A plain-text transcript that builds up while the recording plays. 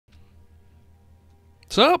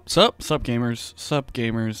Sup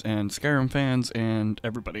gamers, and Skyrim fans, and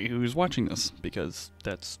everybody who's watching this, because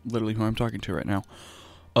that's literally who I'm talking to right now.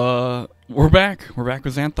 We're back with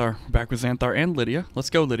Xanathar. We're back with Xanathar and Lydia. Let's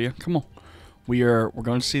go, Lydia. Come on. We're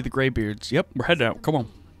going to see the greybeards. Yep, we're headed out. Come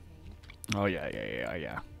on. Oh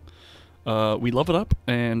yeah. We leveled up,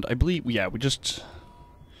 and I believe, I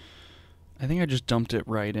think I just dumped it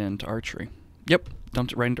right into archery. Yep,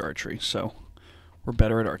 dumped it right into archery, so we're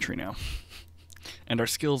better at archery now. And our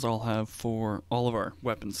skills all have for all of our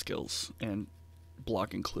weapon skills, and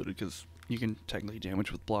block included, because you can technically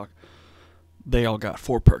damage with block. They all got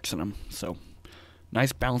 4 perks in them, so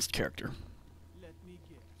nice balanced character.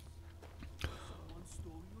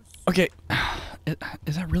 Okay,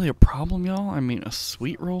 is that really a problem, y'all? I mean, a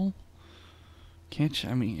sweet roll? Can't you?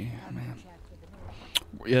 I mean, man.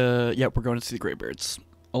 Yeah, we're going to see the greybeards.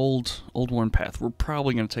 Old worn path. We're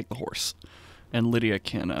probably going to take the horse, and Lydia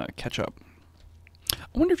can catch up.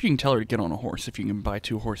 I wonder if you can tell her to get on a horse, if you can buy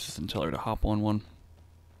 2 horses and tell her to hop on one.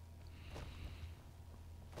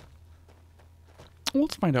 Well,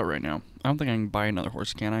 let's find out right now. I don't think I can buy another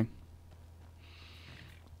horse, can I?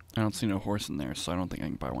 I don't see no horse in there, so I don't think I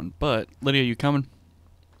can buy one. But, Lydia, you coming?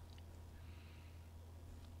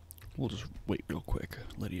 We'll just wait real quick.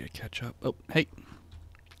 Lydia, catch up. Oh, hey.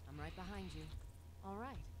 I'm right behind you. All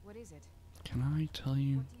right, what is it? Can I tell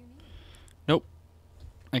you? What do you need? Nope.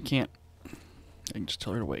 I can't. I can just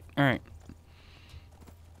tell her to wait. Alright.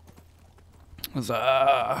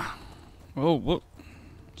 Huzzah! Oh, whoa.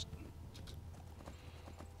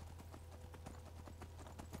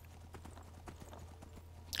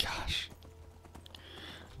 Gosh.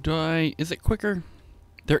 Is it quicker?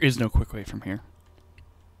 There is no quick way from here.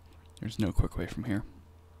 There's no quick way from here.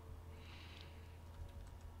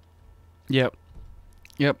 Yep.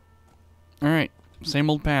 Alright. Same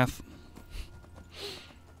old path.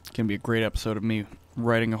 Gonna be a great episode of me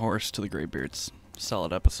riding a horse to the greybeards.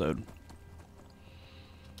 Solid episode.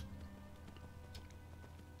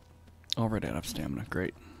 Already out of stamina.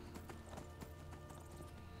 Great.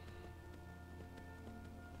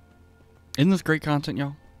 Isn't this great content,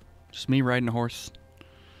 y'all? Just me riding a horse.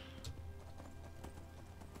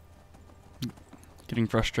 Getting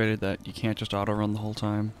frustrated that you can't just auto-run the whole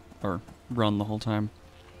time. Or run the whole time.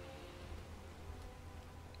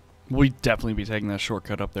 We'd definitely be taking that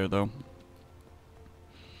shortcut up there, though.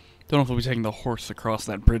 Don't know if we'll be taking the horse across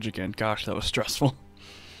that bridge again. Gosh, that was stressful.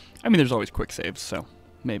 I mean, there's always quick saves, so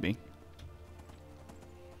maybe.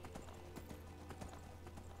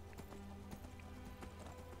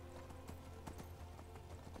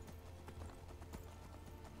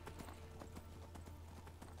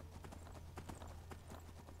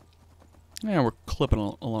 Yeah, we're clipping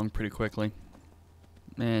along pretty quickly.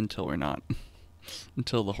 Until we're not.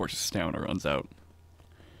 Until the horse's stamina runs out.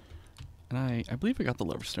 And I believe I got the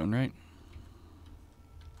lever stone, right?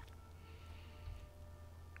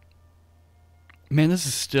 Man, this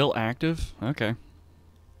is still active? Okay.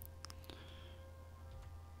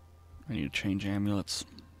 I need to change amulets.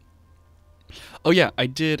 Oh yeah, I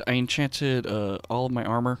enchanted all of my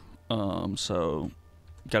armor. So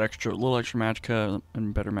got a little extra magicka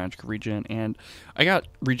and better magicka regen, and I got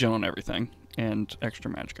regen on everything and extra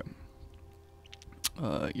magicka.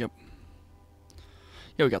 Yep.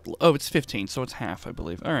 Yeah, we got the... Oh, it's 15, so it's half, I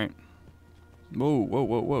believe. Alright.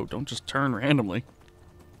 Whoa. Don't just turn randomly.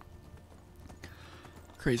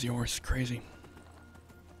 Crazy horse, crazy.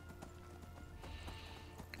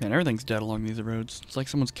 Man, everything's dead along these roads. It's like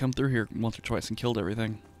someone's come through here once or twice and killed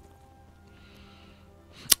everything.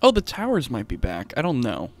 Oh, the towers might be back. I don't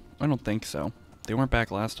know. I don't think so. They weren't back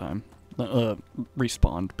last time.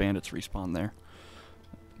 Respawned. Bandits respawned there.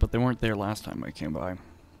 But they weren't there last time I came by.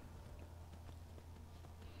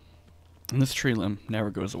 And this tree limb never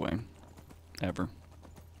goes away. Ever.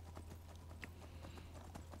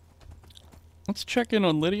 Let's check in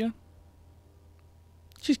on Lydia.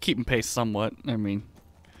 She's keeping pace somewhat. I mean,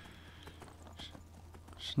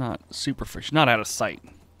 she's not super fresh. She's not out of sight.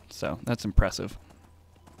 So, that's impressive.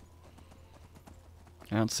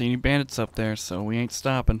 I don't see any bandits up there, so we ain't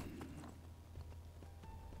stopping.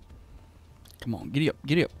 Come on, giddy up.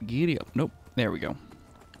 Nope, there we go.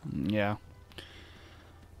 Yeah.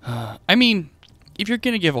 I mean, if you're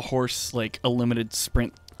gonna give a horse like a limited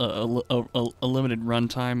sprint, a limited run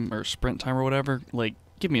time or sprint time or whatever, like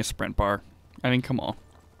give me a sprint bar. I mean, come on.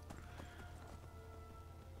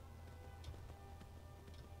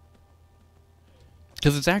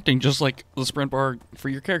 Because it's acting just like the sprint bar for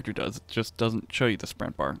your character does. It just doesn't show you the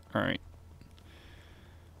sprint bar. All right.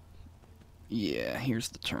 Yeah, here's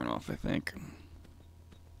the turnoff, I think.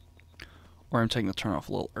 Or I'm taking the turnoff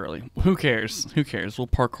a little early. Who cares? Who cares? We'll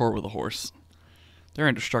parkour with a horse. They're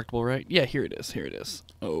indestructible, right? Yeah, here it is. Here it is.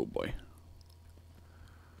 Oh, boy.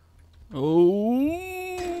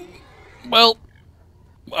 Oh. Well,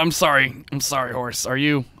 I'm sorry. I'm sorry, horse. Are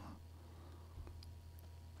you?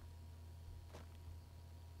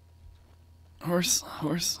 Horse?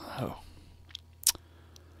 Oh.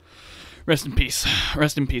 Rest in peace.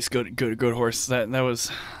 Rest in peace, good horse. That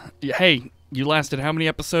was... Hey, you lasted how many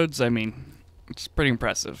episodes? I mean, it's pretty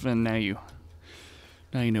impressive. And now you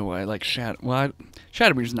know why I like Shadow. Well,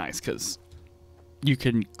 Shadowmere's nice, because you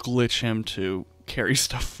can glitch him to carry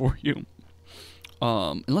stuff for you.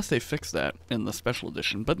 Unless they fix that in the special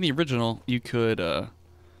edition. But in the original, you could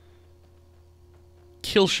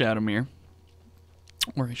kill Shadowmere.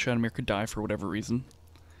 Or Shadowmere could die for whatever reason.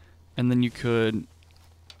 And then you could...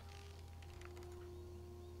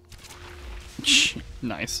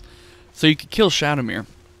 Nice. So you could kill Shadowmere.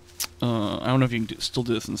 I don't know if you can still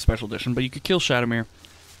do this in the special edition, but you could kill Shadowmere,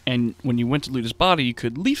 and when you went to loot his body, you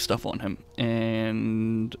could leave stuff on him.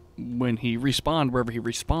 And when he respawned, wherever he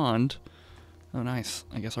respawned... Oh, nice.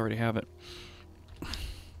 I guess I already have it.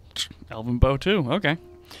 Elven bow, too. Okay.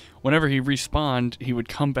 Whenever he respawned, he would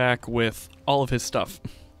come back with all of his stuff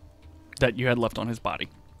that you had left on his body.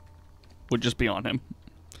 Would just be on him.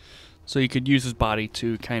 So you could use his body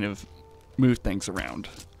to kind of move things around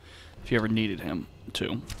if you ever needed him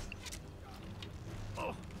to.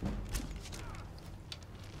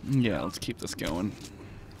 Yeah, let's keep this going.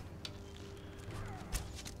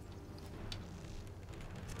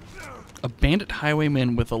 A bandit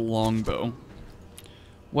highwayman with a longbow.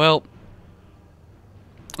 Well,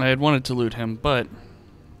 I had wanted to loot him, but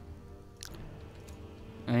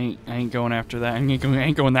I ain't going after that. I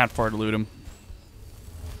ain't going that far to loot him.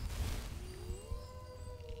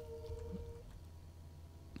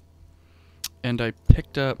 And I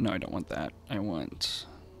picked up... No, I don't want that. I want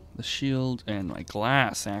the shield and my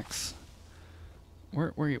glass axe.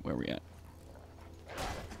 Where are we at?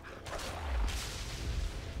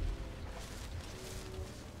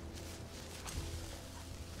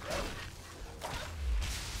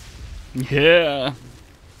 Yeah.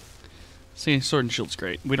 See, sword and shield's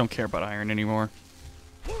great. We don't care about iron anymore.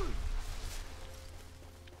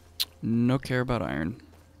 No care about iron.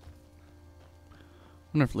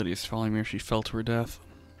 I wonder if Lydia's following me or she fell to her death.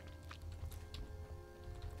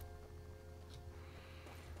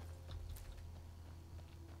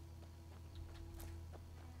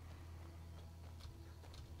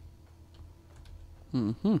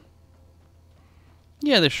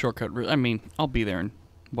 Yeah, this shortcut. I mean, I'll be there, and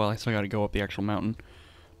well, I still got to go up the actual mountain.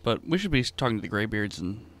 But we should be talking to the greybeards,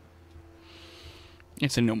 and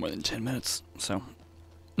it's in no more than 10 minutes, so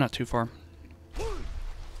not too far.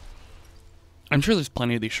 I'm sure there's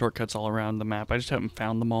plenty of these shortcuts all around the map. I just haven't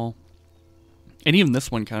found them all. And even this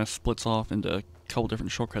one kind of splits off into a couple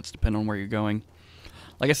different shortcuts depending on where you're going.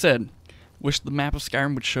 Like I said, wish the map of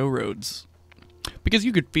Skyrim would show roads. Because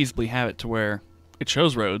you could feasibly have it to where it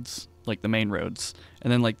shows roads, like the main roads,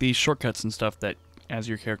 and then like these shortcuts and stuff that, as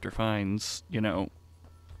your character finds, you know,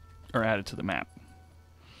 are added to the map.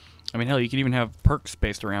 I mean, hell, you could even have perks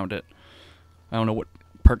based around it. I don't know what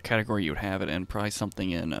perk category you would have it in. Probably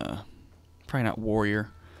something in, probably not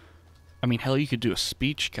warrior. I mean, hell, you could do a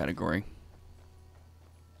speech category.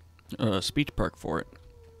 A speech perk for it.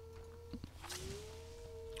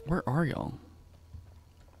 Where are y'all?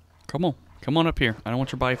 Come on. Come on up here. I don't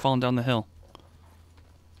want your body falling down the hill.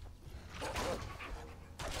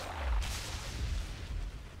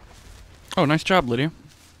 Oh, nice job, Lydia.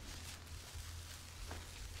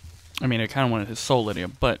 I mean, I kind of wanted his soul, Lydia,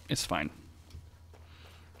 but it's fine.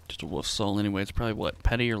 Just a wolf soul anyway. It's probably, what,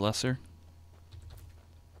 petty or lesser?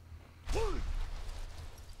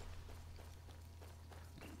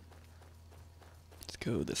 Let's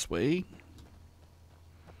go this way.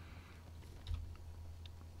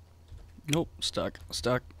 Nope, stuck.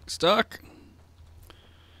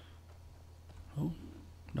 Oh,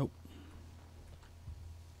 nope.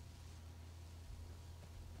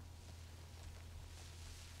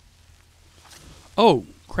 Oh,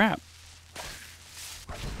 crap.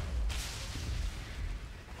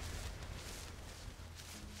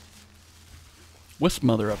 Wisp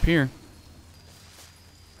Mother up here.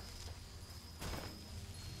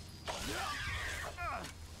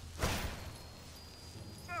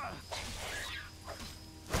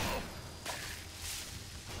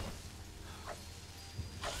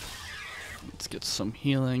 Let's get some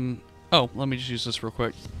healing. Oh, let me just use this real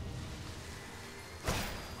quick.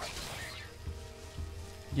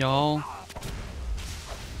 Y'all.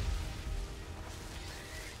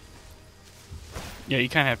 Yeah, you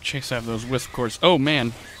kind of have to chase out those wisp cores. Oh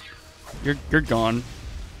man, you're gone.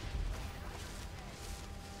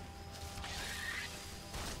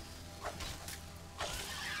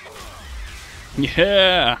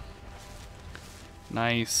 Yeah!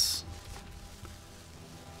 Nice.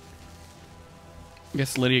 I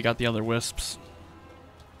guess Lydia got the other wisps.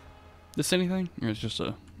 This anything? Or it's just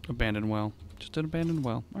a abandoned well? Just an abandoned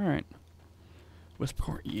well. Alright. Wisp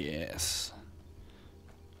core? Yes.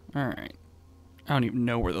 Alright. I don't even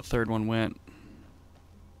know where the third one went.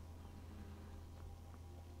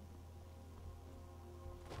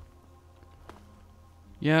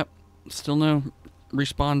 Yep. Still no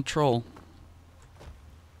respawn troll.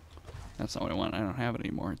 That's not what I want. I don't have it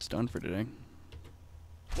anymore. It's done for today.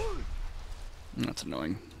 That's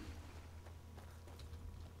annoying.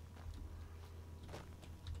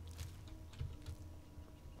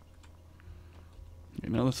 You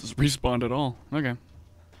know, this is respawned at all. Okay.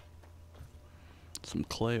 Some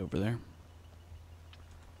clay over there.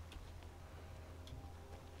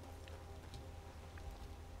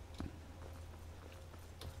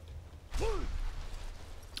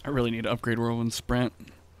 I really need to upgrade Whirlwind Sprint.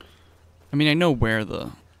 I mean, I know where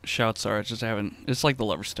the shouts are. I just haven't. It's like the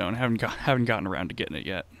Loverstone. I haven't gotten around to getting it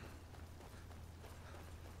yet.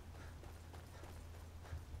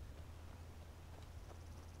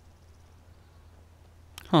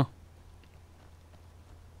 Huh.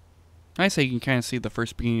 I say you can kind of see the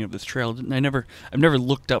first beginning of this trail. I've never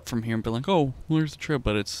looked up from here and been like, oh, where's the trail?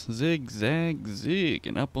 But it's zig, zag, zig,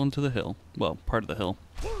 and up onto the hill. Well, part of the hill.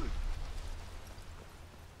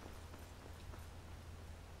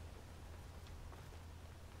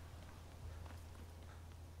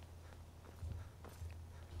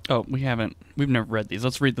 Oh, we've never read these.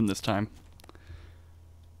 Let's read them this time.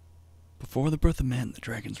 Before the birth of men, the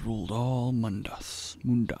dragons ruled all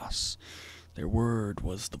Mundas. Their word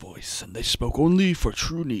was the voice, and they spoke only for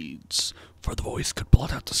true needs, for the voice could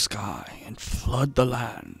blot out the sky and flood the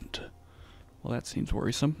land. Well, that seems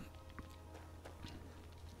worrisome.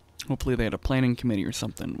 Hopefully they had a planning committee or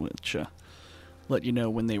something which let you know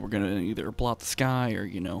when they were going to either blot the sky or,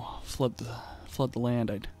 you know, flood the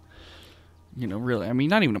land. Really, I mean,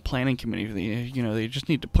 not even a planning committee. They just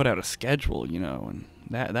need to put out a schedule, and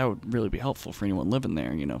that would really be helpful for anyone living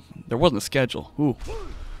there, There wasn't a schedule. Ooh,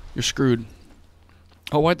 you're screwed.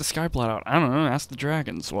 Oh, why'd the sky blot out? I don't know, ask the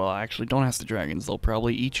dragons. Well, actually, don't ask the dragons. They'll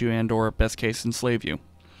probably eat you and or, best case, enslave you.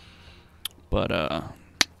 But,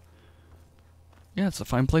 yeah, it's a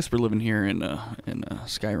fine place we're living here in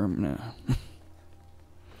Skyrim.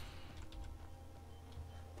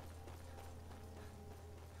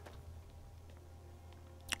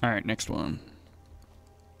 Alright, next one.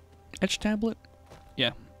 Etch tablet?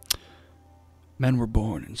 Yeah. Men were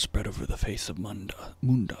born and spread over the face of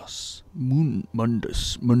Mundus.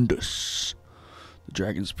 The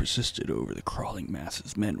dragons persisted over the crawling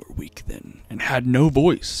masses. Men were weak then, and had no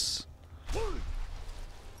voice.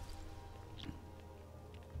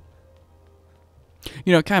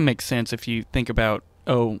 It kind of makes sense if you think about,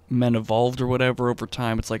 men evolved or whatever over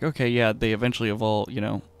time. It's like, okay, yeah, they eventually evolved,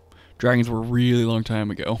 Dragons were a really long time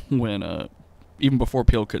ago, when, even before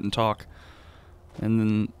people couldn't talk. And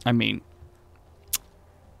then, I mean,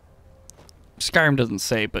 Skyrim doesn't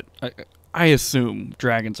say, but I assume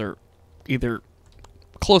dragons are either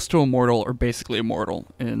close to immortal or basically immortal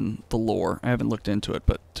in the lore. I haven't looked into it,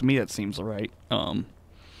 but to me that seems right. So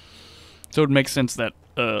it would make sense that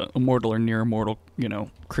immortal or near immortal,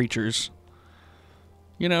 creatures,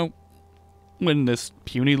 when this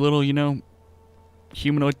puny little,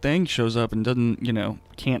 humanoid thing shows up and doesn't,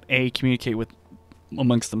 can't communicate with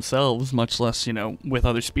amongst themselves, much less, with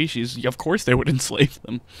other species, of course they would enslave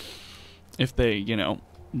them. If they,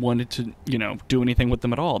 wanted to, do anything with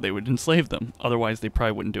them at all, they would enslave them. Otherwise, they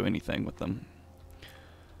probably wouldn't do anything with them.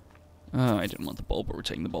 I didn't want the bowl, but we're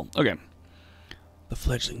taking the bowl. Okay. The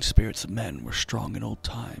fledgling spirits of men were strong in old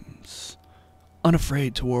times,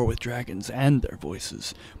 unafraid to war with dragons and their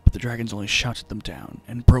voices, but the dragons only shouted them down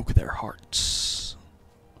and broke their hearts.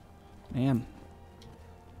 Man.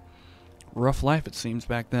 Rough life, it seems,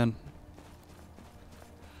 back then.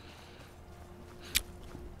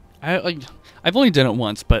 I've only done it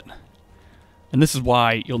once, but... And this is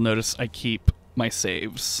why you'll notice I keep my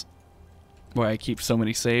saves. Why I keep so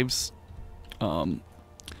many saves. I've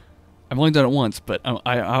only done it once, but I'm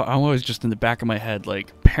always just in the back of my head,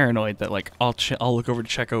 like, paranoid that, like, I'll look over to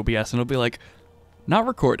check OBS, and it'll be like, not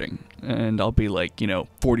recording. And I'll be like,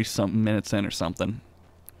 40-something minutes in or something.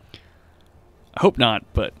 I hope not,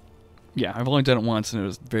 but yeah, I've only done it once, and it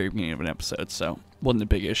was the very beginning of an episode, so wasn't a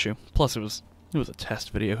big issue. Plus, it was a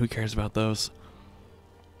test video. Who cares about those?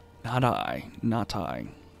 Not I. Not I.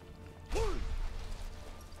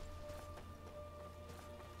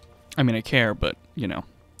 I mean, I care, but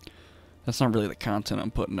that's not really the content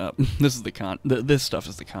I'm putting up. This is the this stuff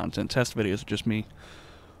is the content. Test videos are just me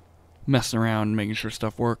messing around, making sure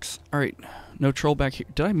stuff works. Alright, no troll back here.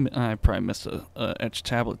 Did I probably missed a etched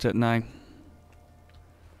tablet, didn't I?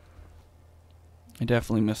 I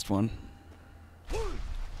definitely missed one.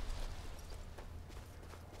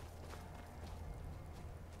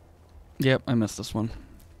 Yep, I missed this one.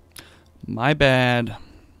 My bad.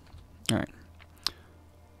 Alright.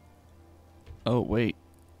 Oh, wait.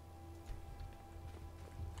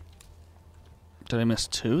 Did I miss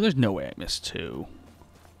 2? There's no way I missed 2.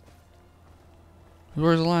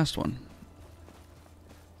 Where's the last one?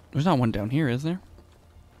 There's not one down here, is there?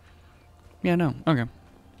 Yeah, no. Okay.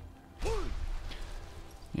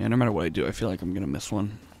 Yeah, no matter what I do, I feel like I'm gonna miss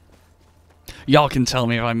one. Y'all can tell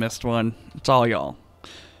me if I missed one. It's all y'all.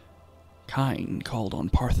 Cain called on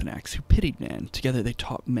Parthenax, who pitied man. Together they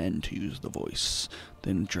taught men to use the voice.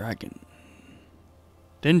 Then dragon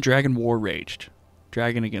war raged.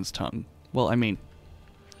 Dragon against tongue. Well, I mean,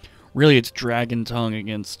 really it's dragon tongue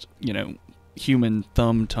against, you know, human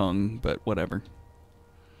thumb tongue, but whatever.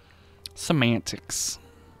 Semantics.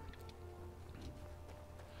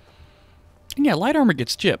 And yeah, light armor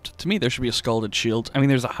gets gypped. To me, there should be a scalded shield. I mean,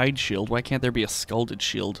 there's a hide shield. Why can't there be a scalded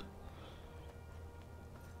shield?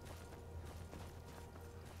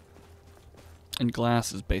 And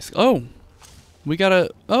glass is basic. Oh! We got a...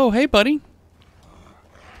 Oh, hey, buddy!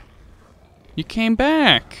 You came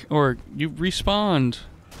back! Or you respawned.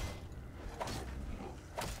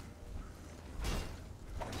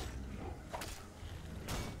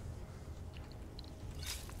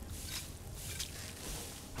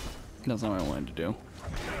 That's not what I wanted to do.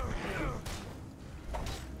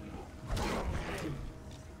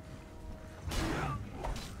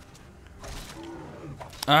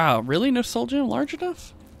 Ah, really? No soul gem large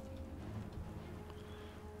enough?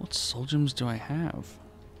 What soul gems do I have?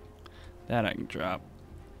 That I can drop.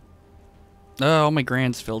 Oh, all my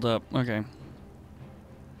grand's filled up. Okay.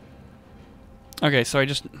 Okay, so I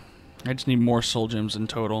just need more soul gems in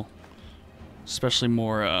total. Especially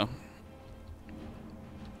more,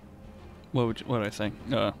 what did I say?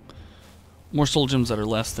 More soul gems that are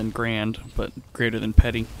less than grand, but greater than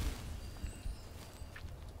petty.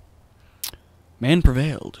 Man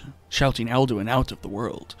prevailed, shouting Alduin out of the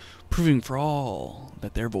world, proving for all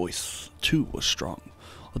that their voice, too, was strong,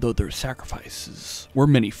 although their sacrifices were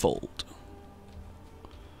many-fold.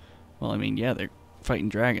 Well, I mean, yeah, they're fighting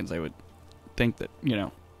dragons. I would think that, you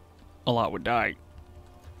know, a lot would die.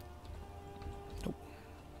 Nope.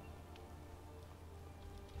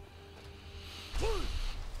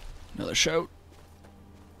 Another shout.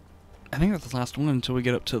 I think that's the last one until we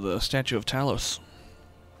get up to the Statue of Talos.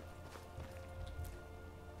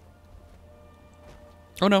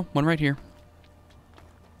 Oh no, one right here.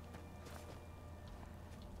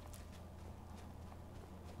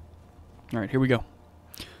 Alright, here we go.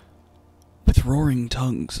 With roaring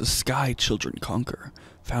tongues, the sky children conquer,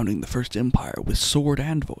 founding the first empire with sword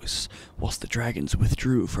and voice, whilst the dragons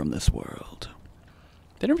withdrew from this world.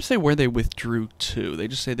 They never say where they withdrew to, they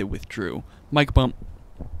just say they withdrew. Mic bump.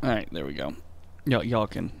 Alright, there we go. Y'all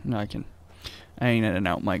can, no, I ain't editing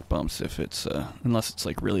out mic bumps if it's, unless it's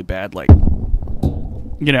like really bad, like,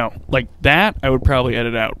 you know, like that, I would probably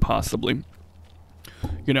edit out, possibly.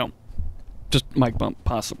 You know, just mic bump,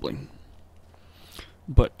 possibly.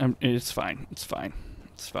 But it's fine. It's fine.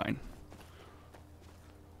 It's fine.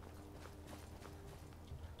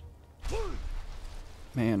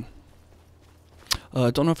 Man.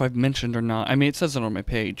 Don't know if I've mentioned or not. I mean, it says it on my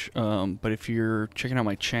page. But if you're checking out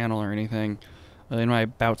my channel or anything, in my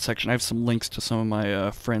About section, I have some links to some of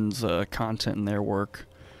my friends' content and their work,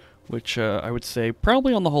 which I would say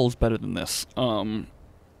probably on the whole is better than this. I'm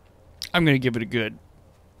going to give it a good...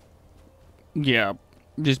 Yeah,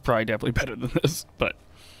 it's probably definitely better than this, but,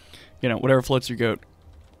 you know, whatever floats your goat.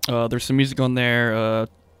 There's some music on there.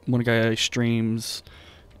 One guy streams,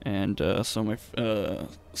 and some of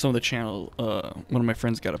the channel, one of my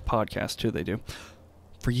friends got a podcast too, they do.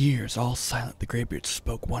 For years, all silent, the greybeards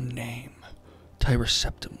spoke one name. Tiber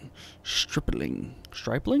Septim. Stripling.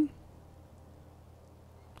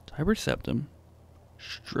 Tiber Septim,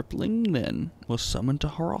 stripling then, was summoned to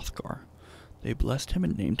Hrothgar. They blessed him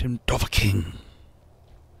and named him Dovahking.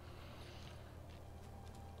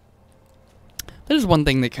 That is one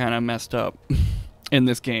thing they kind of messed up in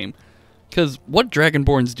this game. Because what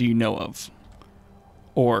Dragonborns do you know of?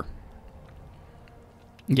 Or,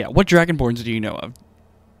 yeah, what Dragonborns do you know of?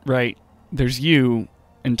 Right? There's you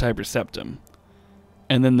and Tiber Septim.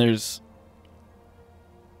 And then there's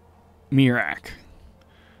Mirak.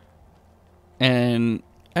 And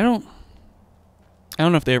I don't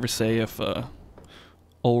know if they ever say if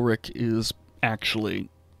Ulrich is actually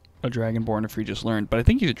a Dragonborn, if we just learned, but I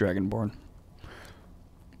think he's a Dragonborn.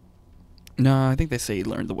 No, I think they say he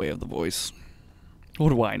learned the way of the voice. What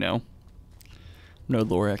do I know? No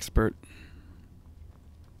lore expert.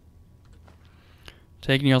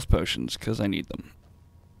 Taking y'all's potions, because I need them.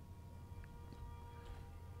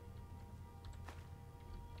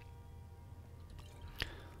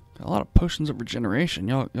 Got a lot of potions of regeneration.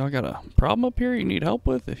 Y'all got a problem up here you need help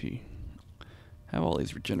with if you have all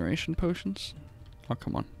these regeneration potions? Oh,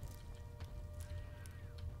 come on.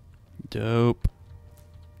 Dope.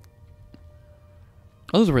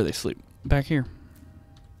 Oh, this is where they sleep. Back here.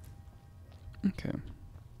 Okay.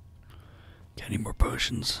 Got any more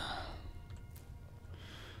potions?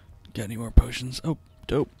 Got any more potions? Oh,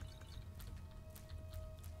 dope.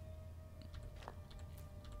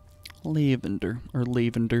 Lavender. Or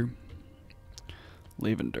lavender.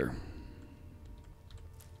 Lavender.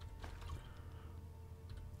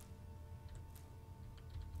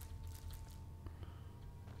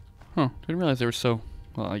 Huh. Didn't realize they were so...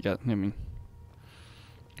 Well, I mean...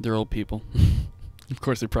 They're old people. Of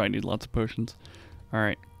course, they probably need lots of potions.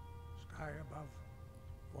 Alright. Sky above,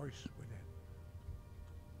 voice within.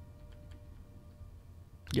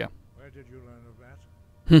 Yeah. Where did you learn of that?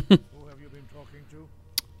 Who have you been talking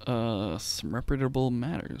to? Some reputable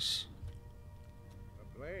matters.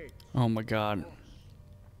 The Blades. Oh my god. Of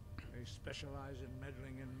course. They specialize in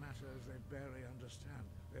meddling in matters they barely understand.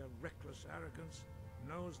 Their reckless arrogance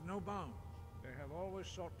knows no bounds. They have always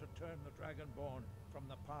sought to turn the Dragonborn from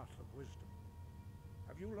the path of wisdom.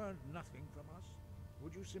 Have you learned nothing from us?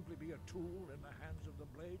 Would you simply be a tool in the hands of the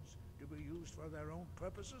Blades to be used for their own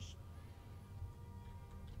purposes?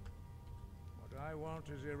 What I want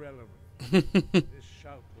is irrelevant. This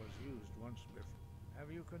shout was used once before.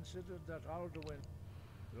 Have you considered that Alduin,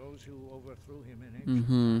 those who overthrew him in ancient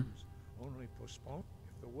times, only postpone?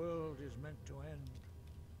 If the world is meant to end,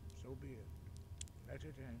 so be it. Let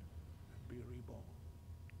it end and be reborn.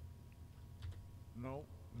 No,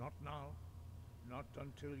 not now. Not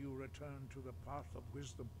until you return to the path of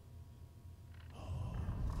wisdom.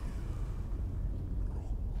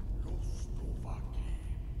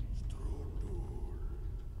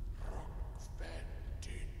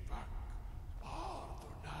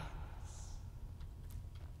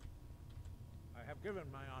 I have given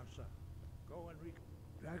my answer. Go and read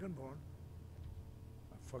Dragonborn.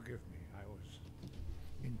 Forgive me, I was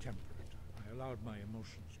intemperate. I allowed my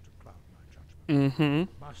emotions to cloud my judgment.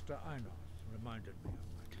 Master Einar reminded me of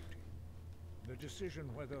my duty. The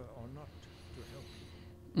decision whether or not to help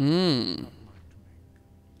you is not mine to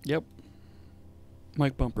make. Yep.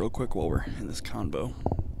 Mic bump real quick while we're in this convo.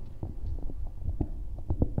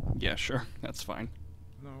 Yeah, sure. That's fine.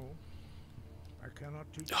 No, I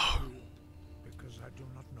cannot teach you because I do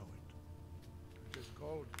not know it. It is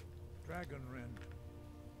called Dragonrend,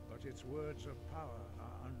 but its words of power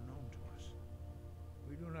are unknown to us.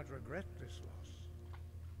 We do not regret this loss.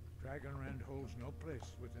 Dragonrend holds no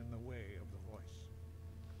place within the way of the voice.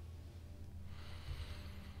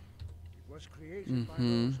 It was created by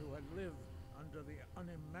those who had lived under the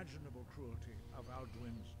unimaginable cruelty of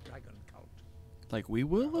Alduin's dragon cult. Like we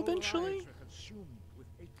will Their whole eventually? lives were consumed with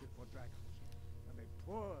hatred for dragons, and they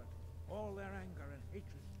poured all their anger and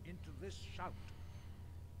hatred into this shout.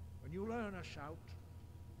 When you learn a shout,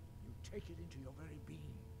 you take it into your very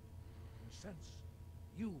being. In a sense,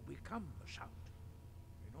 you become the shout.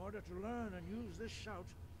 In order to learn and use this shout,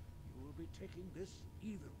 you will be taking this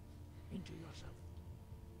evil into yourself.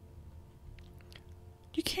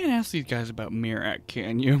 You can't ask these guys about Mirak,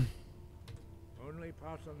 can you? Only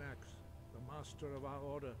Paarthurnax, the master of our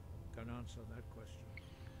order, can answer that question,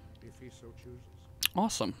 if he so chooses.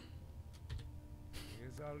 Awesome. He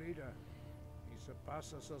is our leader. He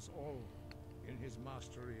surpasses us all in his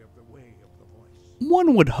mastery of the way of the voice.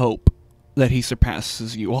 One would hope that he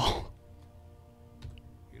surpasses you all.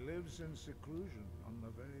 He lives in seclusion on the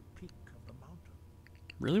very peak of the mountain.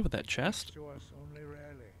 Really, with that chest? To us only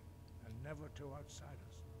rarely, and never to outsiders.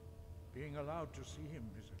 Being allowed to see him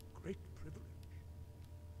is a great privilege.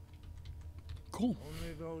 Cool.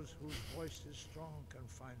 Only those whose voice is strong can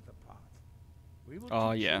find the path. We will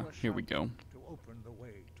Oh teach yeah, you a here we shout go. to open the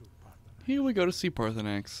way to Paarthurnax. Here we go to see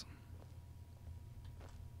Paarthurnax.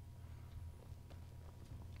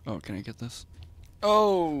 Oh, can I get this?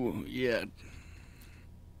 Oh, yeah.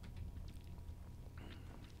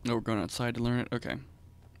 No, we're going outside to learn it? Okay.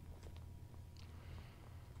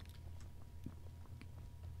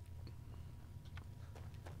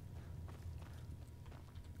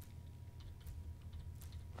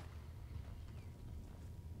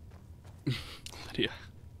 Lydia.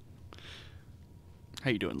 How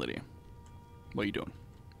you doing, Lydia? What you doing?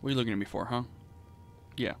 What are you looking at me for, huh?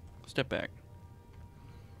 Yeah, step back.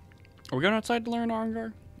 Are we going outside to learn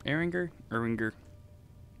Arengar? Eringer? Erwinger.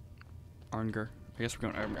 Arnger. I guess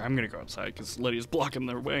we're going. I'm gonna go outside because Lydia's blocking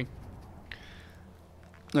their way.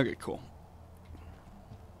 Okay, cool.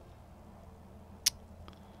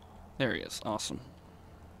 There he is. Awesome.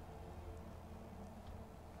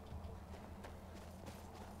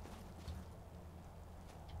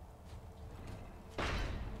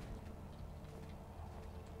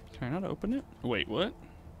 Can I not open it? Wait, what?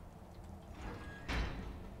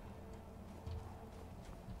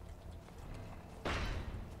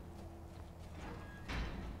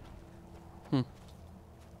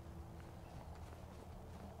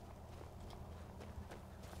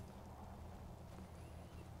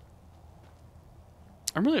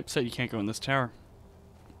 I'm really upset you can't go in this tower.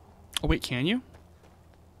 Oh, wait, can you?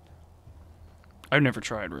 I've never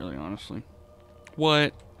tried, really, honestly.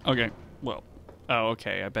 What? Okay, well. Oh,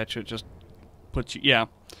 okay, I bet you it just puts you... Yeah.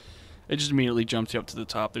 It just immediately jumps you up to the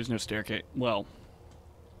top. There's no staircase. Well.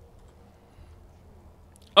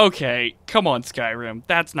 Okay, come on, Skyrim.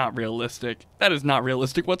 That's not realistic. That is not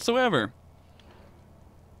realistic whatsoever.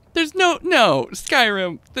 There's no... No,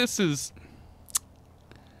 Skyrim, this is...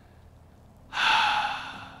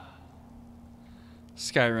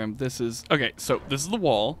 Skyrim, this is... Okay, so this is the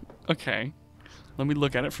wall. Okay. Let me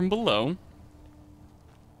look at it from below.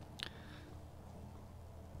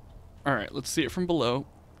 Alright, let's see it from below.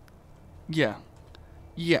 Yeah.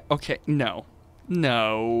 Yeah, okay, no.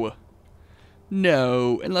 No.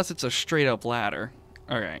 No. Unless it's a straight up ladder.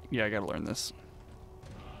 Alright, yeah, I gotta learn this.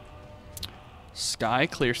 Sky,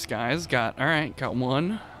 clear skies. Alright, got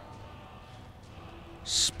one.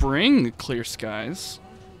 Spring, clear skies.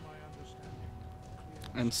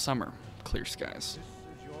 And summer, clear skies.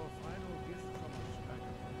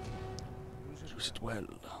 Use it well.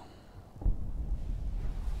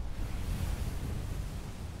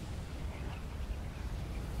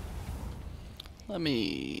 Let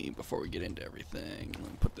me, before we get into everything,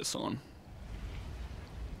 let me put this on.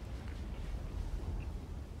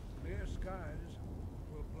 Clear skies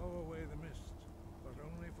will blow away the mist, but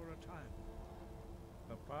only for a time.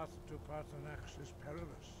 The path to Parthenax is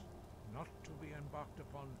perilous, not to be embarked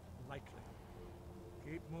upon lightly.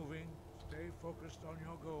 Keep moving, stay focused on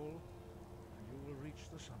your goal, and you will reach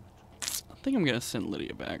the summit. I think I'm gonna send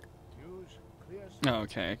Lydia back. Use clear skies. Oh,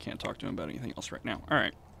 okay, I can't talk to him about anything else right now.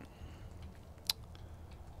 Alright.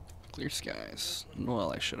 Clear skies.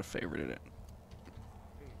 Well, I should have favorited it.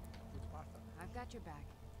 I've got your back.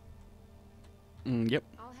 Yep.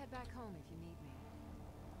 I'll head back home if you need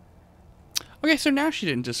me. Okay, so now she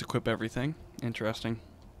didn't just equip everything. Interesting.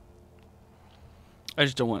 I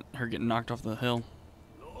just don't want her getting knocked off the hill.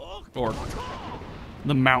 Or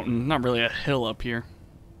the mountain. Not really a hill up here.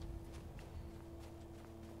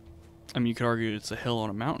 I mean, you could argue it's a hill on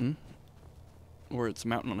a mountain. Or it's a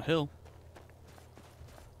mountain on a hill.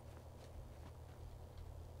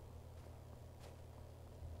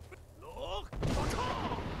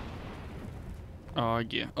 Oh,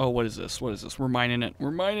 yeah. Oh, what is this? What is this? We're mining it.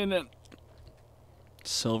 We're mining it.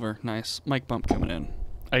 Silver. Nice. Mic bump coming in.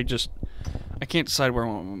 I can't decide where I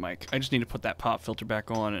want my mic. I just need to put that pop filter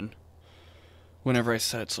back on, and whenever I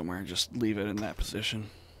set it somewhere, just leave it in that position.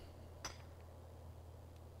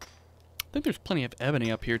 I think there's plenty of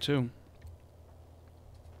ebony up here, too.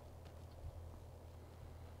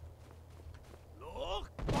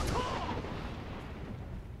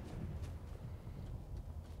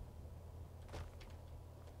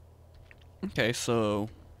 Okay, so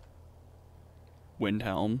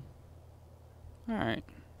Windhelm. Alright.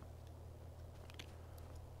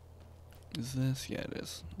 Is this? Yeah, it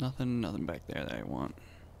is. Nothing back there that I want.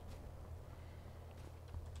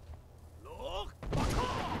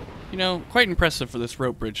 You know, quite impressive for this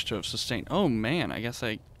rope bridge to have sustained. Oh man, I guess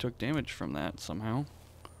I took damage from that somehow.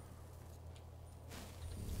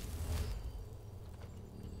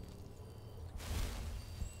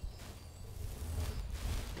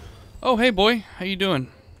 Oh, hey boy, how you doing?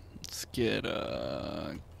 Let's get,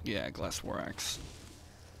 yeah, glass borax.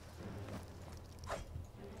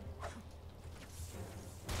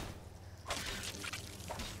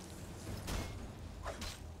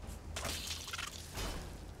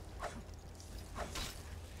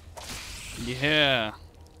 Yeah.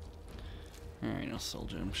 Alright, no soul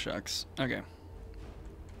gem, shucks. Okay.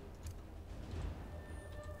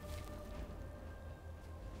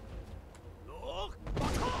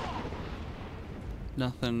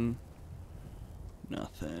 Nothing.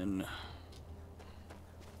 Nothing.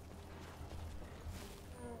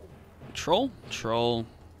 Troll? Troll.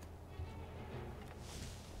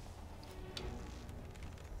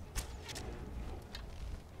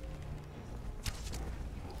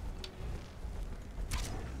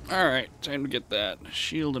 Alright, time to get that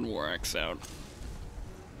shield and war axe out.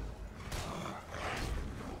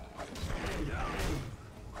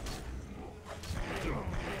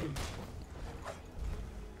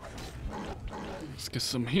 Let's get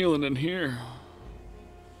some healing in here.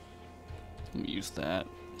 Let me use that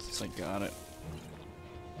since I got it.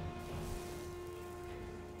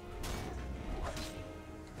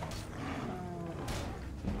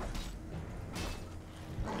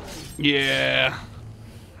 Yeah.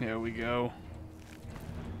 There we go.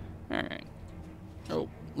 Alright. Oh,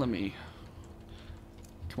 let me...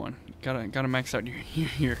 Come on. Gotta max out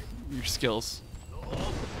your skills.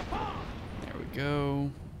 There we go.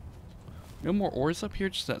 No more ores up here,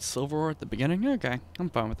 just that silver ore at the beginning? Okay, I'm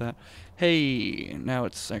fine with that. Hey, now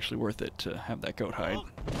it's actually worth it to have that goat hide.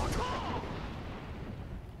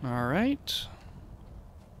 Alright.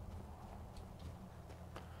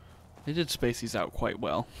 They did space these out quite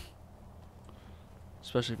well.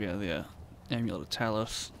 Especially if you have the Amulet of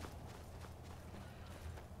Talos.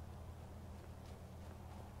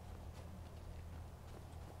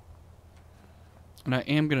 And I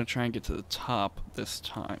am going to try and get to the top this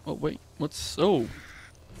time. Oh, wait. What's... Oh.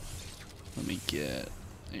 Let me get...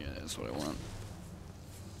 Yeah, that's what I want.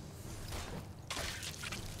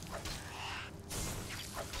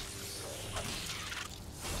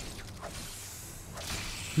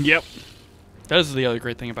 Yep. That is the other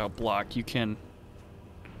great thing about block. You can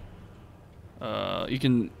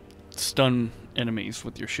stun enemies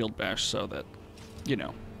with your shield bash so that, you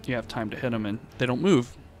know, you have time to hit them and they don't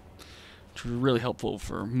move. Which is really helpful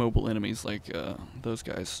for mobile enemies like those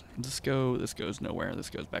guys. This goes nowhere. This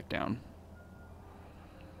goes back down.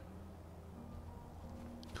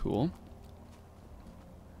 Cool.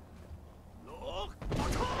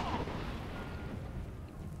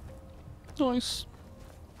 Nice.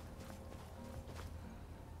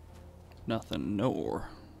 Nothing. No ore.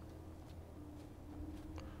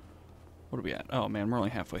 What are we at? Oh man, we're only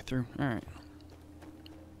halfway through. Alright.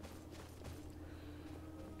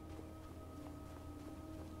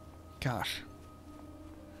 Gosh.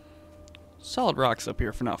 Solid rocks up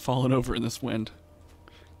here for not falling over in this wind.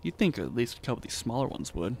 You'd think at least a couple of these smaller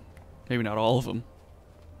ones would. Maybe not all of them.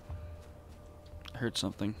 I heard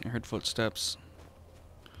something. I heard footsteps.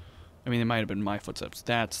 I mean, it might have been my footsteps.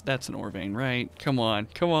 That's an ore vein, right? Come on.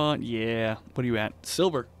 Come on. Yeah. What are you at?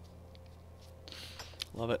 Silver.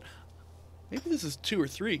 Love it. Maybe this is 2 or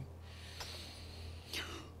 3.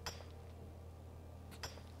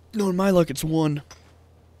 No, in my luck, it's 1.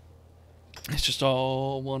 It's just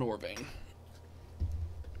all 1 ore vein.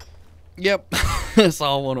 Yep. It's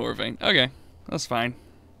all 1 ore vein. Okay. That's fine.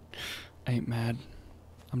 I ain't mad.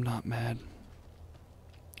 I'm not mad.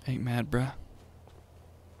 Ain't mad, bruh.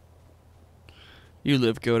 You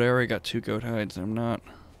live, goat. I already got 2 goat hides. I'm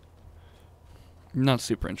not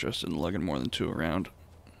super interested in lugging more than 2 around.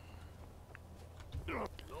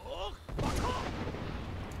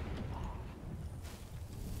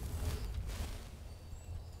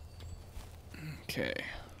 Okay.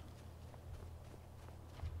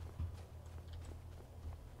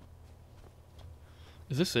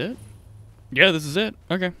 Is this it? Yeah, this is it.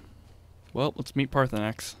 Okay. Well, let's meet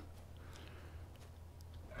Parthenax.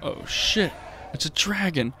 Oh, shit. It's a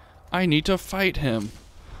dragon. I need to fight him.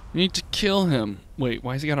 I need to kill him. Wait,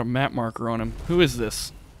 why has he got a map marker on him? Who is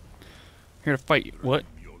this? Here to fight. What?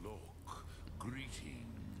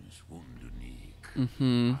 Greetings, Wunderneek.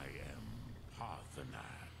 Mm-hmm. I am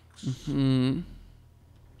Parthenax. Mm-hmm.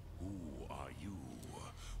 Who are you?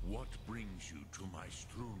 What brings you to my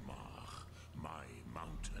Strunmach, my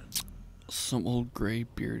mountain? Some old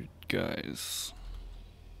gray-bearded guys.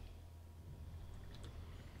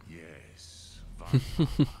 Yes,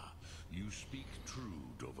 Valhalla. You speak true,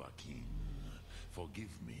 Dovahkiin.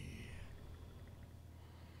 Forgive me.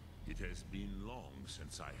 It has been long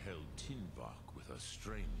since I held Tinvak with a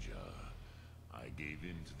stranger. I gave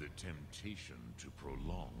in to the temptation to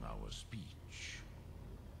prolong our speech.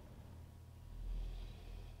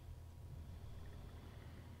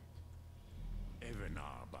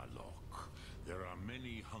 Evenar Balok, there are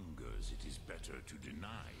many hungers it is better to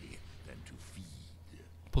deny than to feed.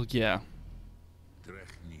 Well, yeah.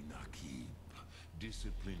 Drechni Nakib,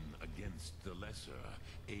 discipline against the lesser,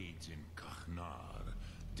 aids in Kachnar,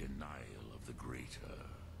 denial of the greater.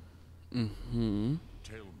 Mm-hmm.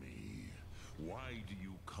 Tell me, why do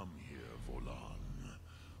you come here, Volan?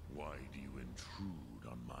 Why do you intrude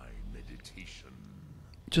on my meditation?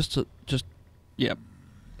 Yep.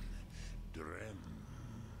 Drem,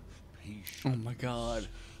 patience. Oh my god.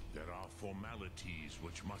 There are formalities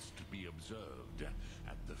which must be observed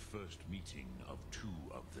at the first meeting of 2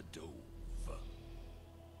 of the Dove.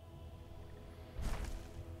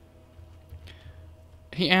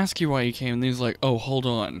 He asks you why he came, and he's like, oh, hold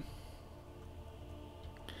on.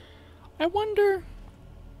 I wonder...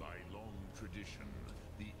 By long tradition,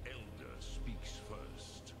 the Elder speaks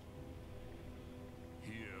first.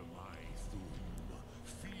 Hear my Thum.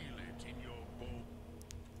 Feel it in your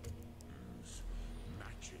bones.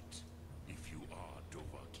 Match it if you are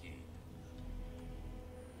Dovahkiin.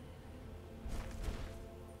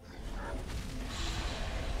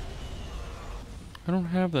 I don't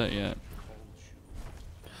have that yet.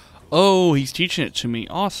 Oh, he's teaching it to me.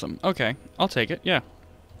 Awesome. Okay, I'll take it. Yeah.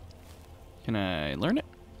 Can I learn it?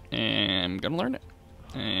 I'm gonna learn it.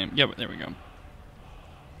 Yeah, but there we go.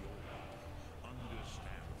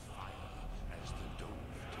 Understand fire as the Dove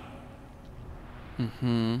do.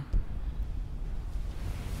 Mm-hmm.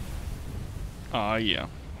 Aw, yeah.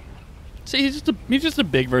 See, he's just a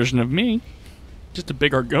big version of me. Just a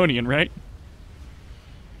big Argonian, right?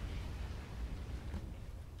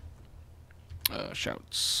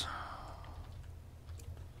 Shouts.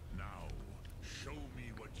 Now, show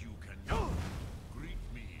me what you can do. Greet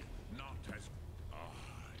me not as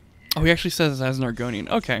Oh, he actually says it as an Argonian.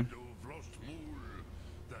 Okay.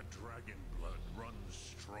 The dragon blood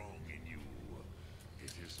runs strong in you.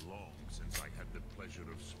 It is long since I had the pleasure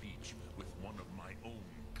of speech with one of my own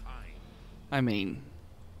kind. I mean...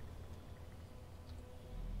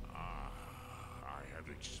 I have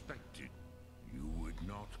expected you would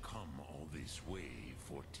not come all this way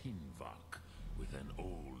for Tinvak with an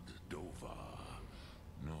old Dova.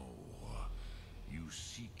 No, you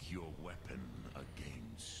seek your weapon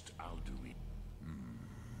against Alduin.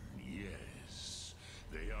 Yes,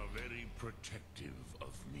 they are very protective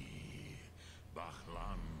of me.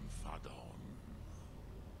 Bahlan Fadon.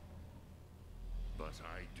 But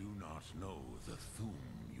I do not know the Thum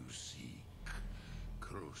you seek.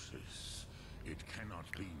 Croesus. It cannot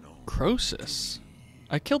be known. Croesus?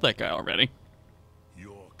 I killed that guy already.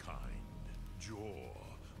 Your kind, Jor,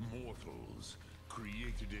 mortals,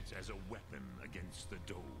 created it as a weapon against the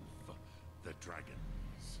Dove, the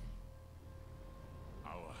dragons.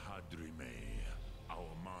 Our Hadrime,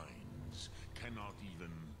 our minds, cannot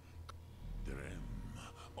even... Drem,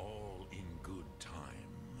 all in good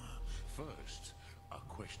time. First, a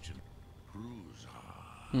question.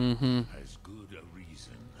 Ruzha, as good a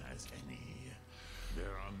reason as any.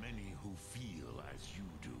 There are many who feel as you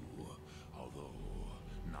do, although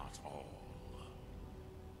not all.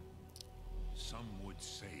 Some would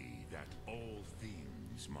say that all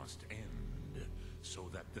things must end, so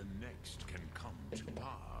that the next can come to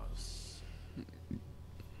pass.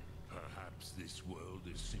 Perhaps this world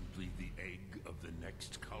is simply the egg of the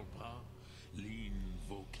next Kalpa, Lean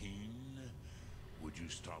Vokeen. Would you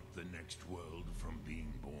stop the next world from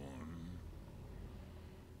being born?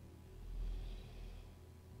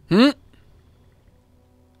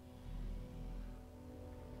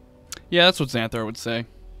 Yeah, that's what Xanathar would say.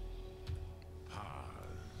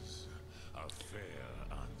 Paz, a fair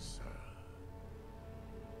answer.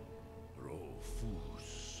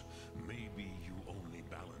 Rofus, maybe you only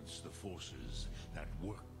balance the forces that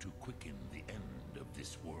work to quicken the end of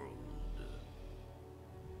this world.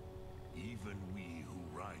 Even we who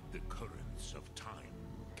ride the currents of time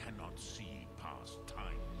cannot see past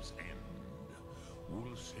time's end.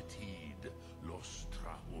 Wulsetid los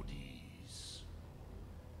trahodis.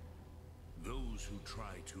 Those who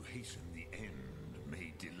try to hasten the end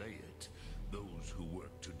may delay it. Those who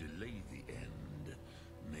work to delay the end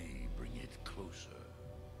may bring it closer.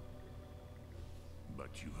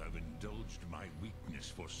 But you have indulged my weakness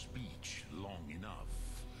for speech long enough.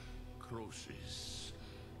 Croesus,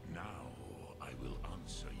 now I will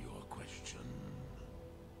answer your question.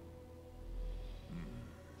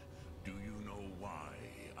 Do you know why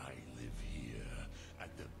I live here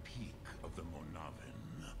at the peak of the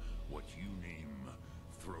Monaven? What you name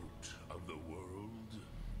Throat of the World?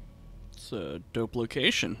 It's a dope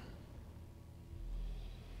location.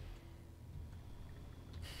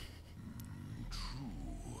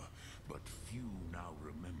 True, but few now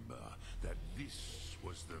remember that this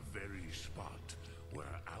was the very spot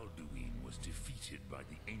where Alduin was defeated by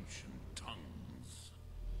the ancient tongues.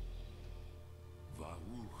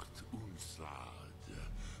 Varucht Unslad.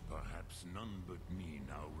 Perhaps none but me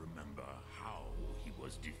now remember how he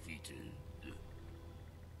was defeated.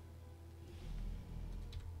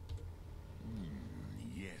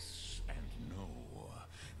 Yes and no.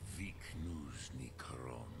 Viknus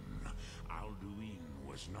Nikaron. Alduin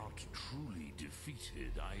was not truly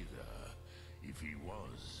defeated either. If he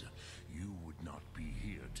was, you would not be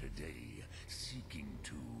here today seeking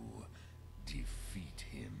to defeat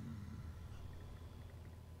him.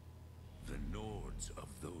 The Nords of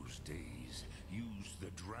those days used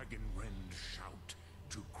the Dragonrend shout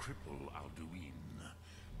to cripple Alduin,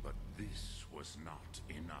 but this was not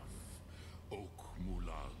enough. Ok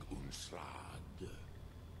Mulag Unslad.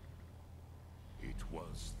 It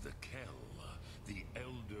was the Kell, the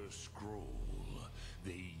Elder Scroll.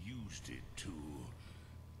 They used it to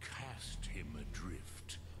cast him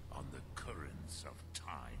adrift on the currents of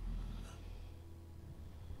time.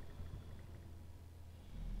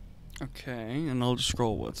 Okay, an Elder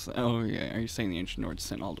Scroll, what's that? Oh, yeah, are you saying the Ancient Nords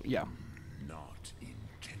sent Alduin? Yeah. Not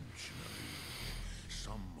intentionally.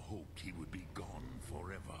 Some hoped he would be gone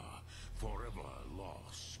forever, forever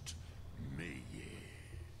lost. Meye.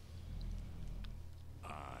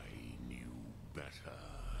 I knew better.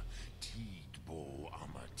 Tidbo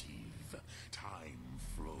Amativ. Time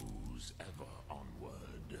flows ever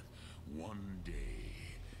onward. One day,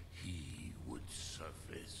 he would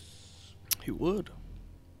surface. He would.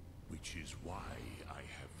 Which is why I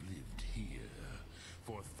have lived here.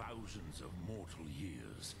 For thousands of mortal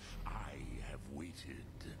years, I have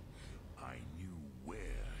waited. I knew where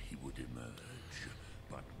he would emerge,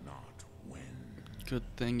 but not when.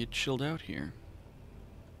 Good thing you chilled out here.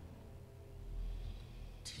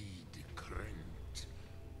 Tid Krent.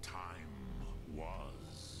 Time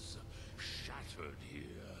was shattered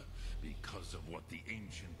here because of what the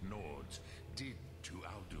ancient Nords did to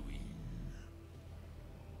Alduin.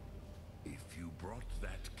 If you brought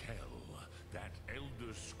that Kell, that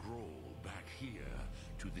Elder Scroll back here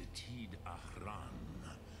to the Tid Ahran,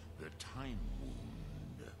 the Time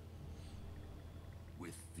Wound,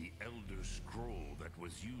 with the Elder Scroll that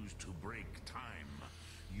was used to break time,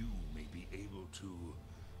 you may be able to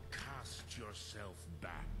cast yourself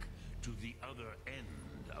back to the other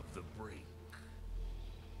end of the break.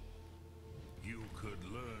 You could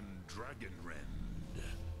learn Dragonrend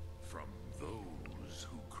from those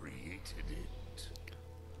who created it.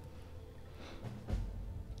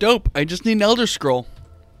 Dope, I just need an Elder Scroll.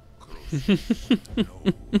 No,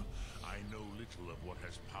 I know little of what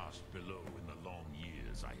has passed below in the long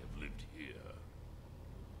years I have lived here.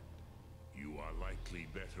 You are likely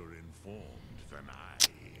better informed than I.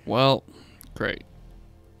 Well, great.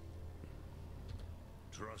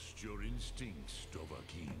 Trust your instincts,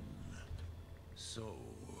 Dovahkiin. So,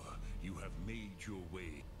 you have made your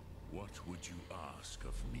way. What would you ask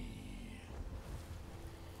of me?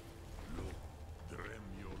 Look,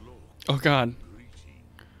 Dremyolok. Oh god.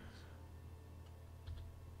 Greetings.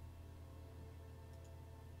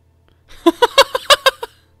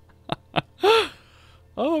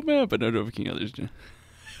 Oh man, but no King others.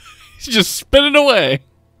 He's just spinning away.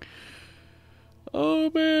 Oh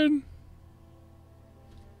man.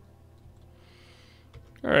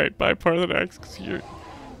 Alright, bye Parthenax, because you're...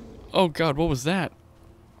 Oh god, what was that?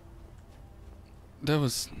 That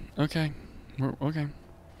was... Okay. Okay.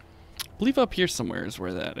 I believe up here somewhere is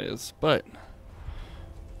where that is, but...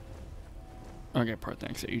 Okay,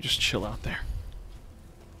 Parthenax, yeah, you just chill out there.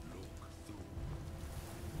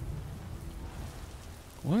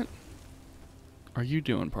 What are you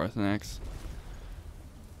doing, Parthenax?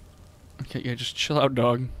 Okay, yeah, just chill out,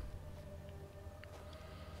 dog.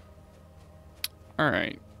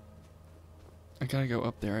 Alright. I gotta go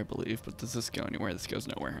up there, I believe, but does this go anywhere? This goes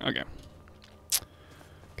nowhere. Okay.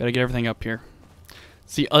 Gotta get everything up here.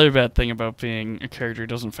 See, the other bad thing about being a character who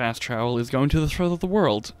doesn't fast travel is going to the throat of the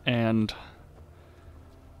world, and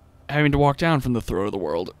having to walk down from the throat of the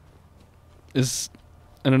world is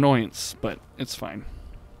an annoyance, but it's fine.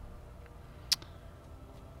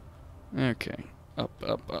 Okay. Up,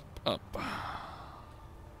 up, up, up.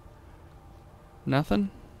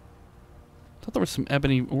 Nothing? I thought there was some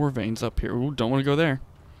ebony ore veins up here. Ooh, don't want to go there.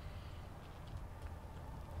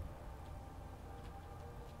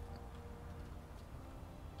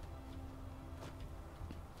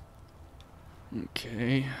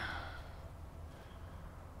 Okay.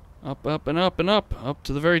 Up, up, and up, and up. Up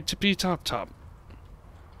to the very tippy top top.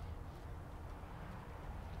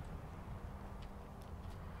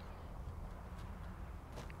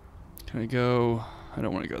 Can I go? I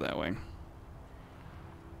don't want to go that way.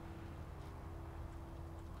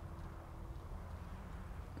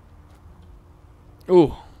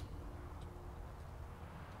 Ooh.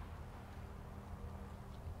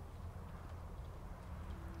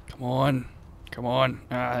 Come on. Come on.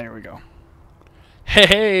 Ah, there we go.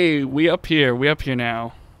 Hey, we up here. We up here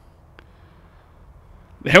now.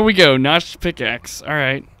 There we go. Notched pickaxe. All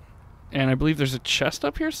right. And I believe there's a chest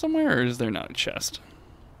up here somewhere, or is there not a chest?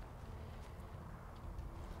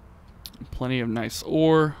 Plenty of nice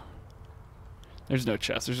ore. There's no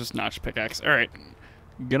chest. There's just notched pickaxe. All right.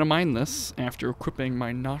 Gonna mine this after equipping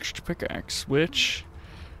my notched pickaxe, which,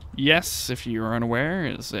 yes, if you are unaware,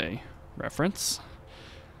 is a reference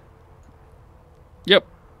Yep.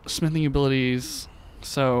 Smithing abilities.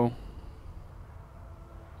 So,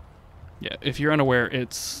 yeah, if you're unaware,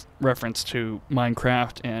 it's reference to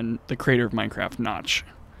Minecraft and the creator of Minecraft, Notch.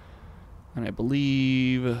 And I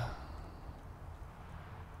believe...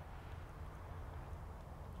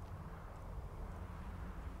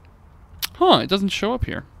 Huh, it doesn't show up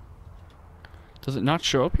here. Does it not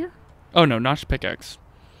show up here? Oh no, Notch pickaxe.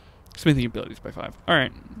 Smithing abilities by 5.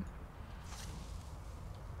 Alright.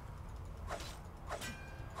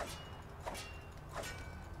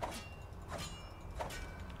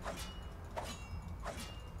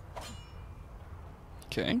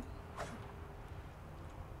 Okay.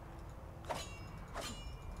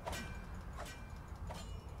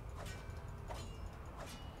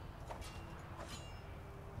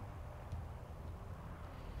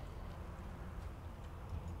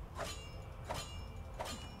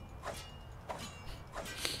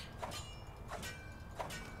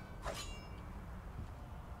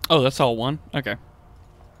 Oh, that's all one? Okay.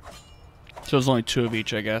 So there's only 2 of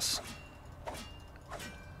each, I guess.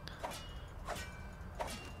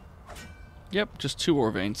 Yep, just 2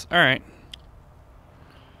 ore veins. Alright.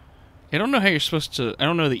 I don't know how you're supposed to... I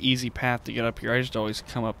don't know the easy path to get up here. I just always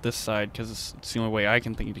come up this side because it's the only way I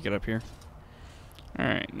can think to get up here.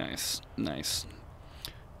 Alright, nice. Nice.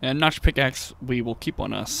 And Notch pickaxe we will keep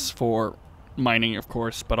on us for mining, of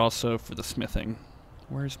course, but also for the smithing.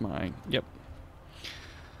 Where's my... Yep.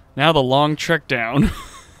 Now the long trek down.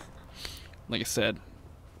 Like I said.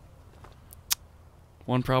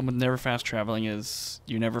 One problem with never fast traveling is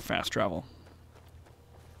you never fast travel.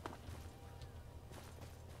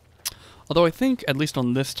 Although I think, at least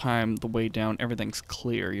on this time, the way down, everything's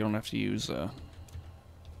clear. You don't have to use, you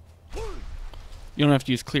don't have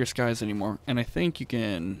to use clear skies anymore. And I think you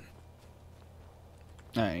can...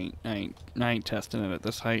 I ain't testing it at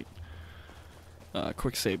this height.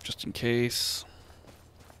 Quick save just in case.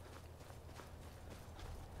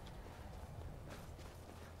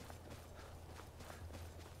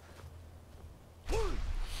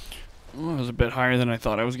 Oh, it was a bit higher than I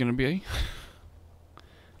thought I was going to be.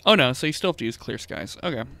 Oh no, so you still have to use clear skies.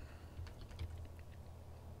 Okay.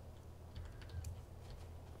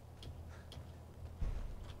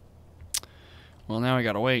 Well, now I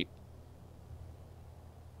gotta wait.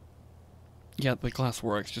 Yeah, the glass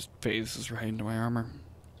works, just phases right into my armor.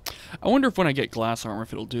 I wonder if when I get glass armor,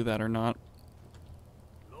 if it'll do that or not.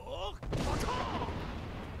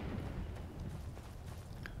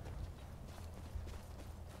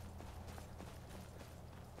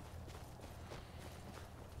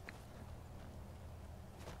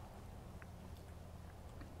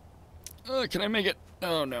 Can I make it?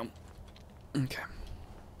 Oh, no. Okay.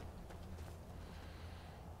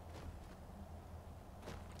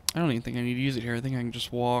 I don't even think I need to use it here. I think I can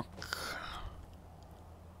just walk.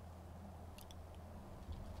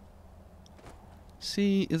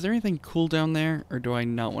 See, is there anything cool down there? Or do I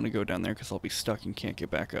not want to go down there because I'll be stuck and can't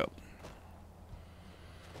get back up?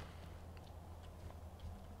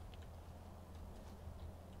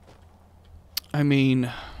 I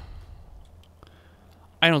mean...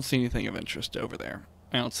 I don't see anything of interest over there.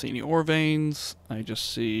 I don't see any ore veins. I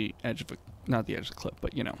just see edge of a... Not the edge of the cliff,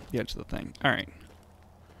 but, you know, the edge of the thing. Alright.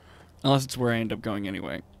 Unless it's where I end up going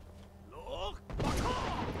anyway.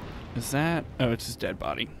 Is that... Oh, it's his dead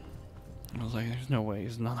body. I was like, there's no way.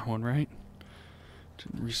 There's another one, right?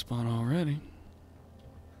 Didn't respawn already.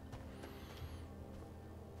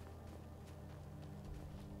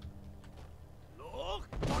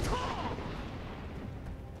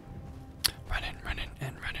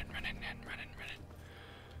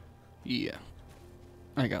 Yeah.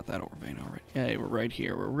 I got that ore vein already. Hey, we're right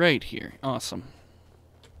here. We're right here. Awesome.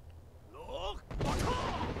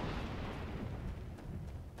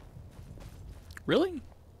 Really?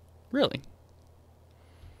 Really?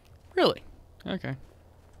 Really? Okay.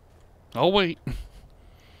 I'll wait.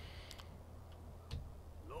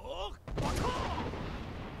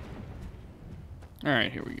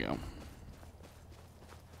 Alright, here we go.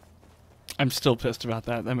 I'm still pissed about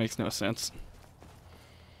that. That makes no sense.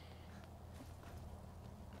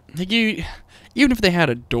 Like even if they had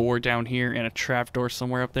a door down here and a trap door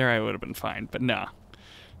somewhere up there, I would have been fine. But nah.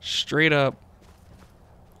 Straight up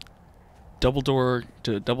double door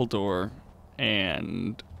to double door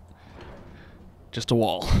and just a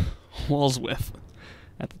wall. Wall's width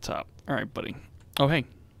at the top. Alright, buddy. Oh, hey.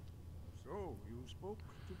 So, you spoke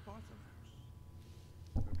to Parthenos.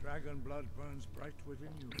 The dragon blood burns bright within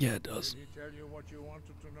you. Yeah, it does. Did he tell you what you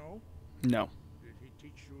wanted to know? No. Did he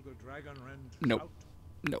teach you the dragon rend Nope. shout?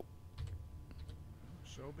 Nope.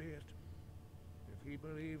 So be it. If he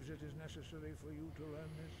believes it is necessary for you to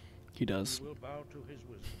learn this, He does. you will bow to his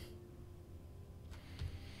wisdom.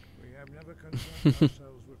 have never concerned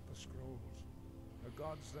ourselves with the scrolls. The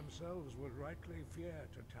gods themselves would rightly fear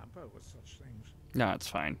to tamper with such things. No, it's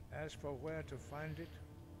fine. As for where to find it,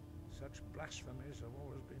 such blasphemies have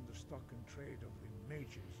always been the stock and trade of the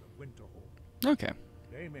mages of Winterhold. Okay.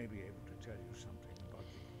 They may be able to tell you something about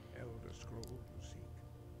the Elder Scroll you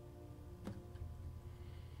seek.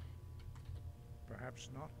 Perhaps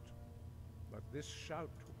not. But this shout,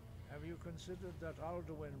 have you considered that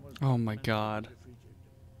Alduin was Oh my God. defeated?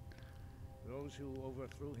 Those who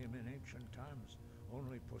overthrew him in ancient times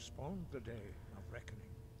only postponed the day of reckoning.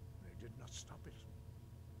 They did not stop it.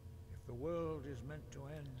 If the world is meant to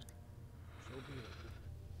end, so be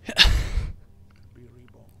it. Be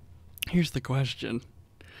reborn. Here's the question.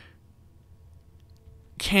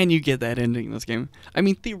 Can you get that ending in this game? I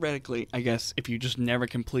mean, theoretically, I guess if you just never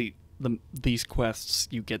complete these quests,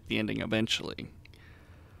 you get the ending eventually.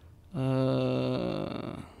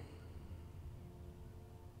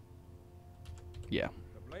 Yeah.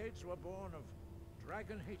 The Blades were born of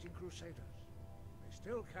dragon-hating crusaders. They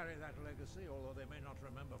still carry that legacy, although they may not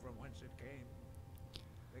remember from whence it came.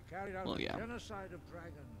 They carried out the genocide of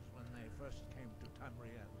dragons when they first came to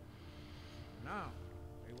Tamriel. Now,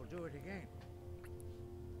 they will do it again.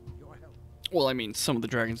 With your help. Well, I mean, some of the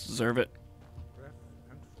dragons deserve it. Breath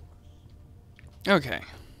and focus. Okay.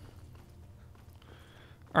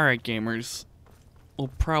 Alright, gamers. We'll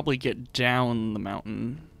probably get down the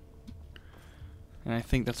mountain. And I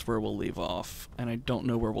think that's where we'll leave off. And I don't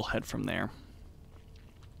know where we'll head from there.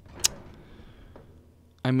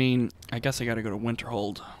 I mean, I guess I gotta go to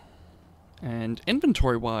Winterhold. And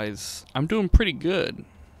inventory-wise, I'm doing pretty good.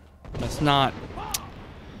 That's not...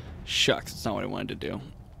 Shucks, it's not what I wanted to do.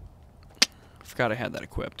 Forgot I had that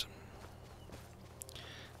equipped.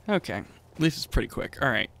 Okay, at least it's pretty quick.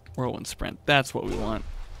 Alright, whirlwind sprint. That's what we want.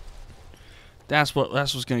 That's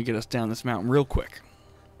what's gonna get us down this mountain real quick.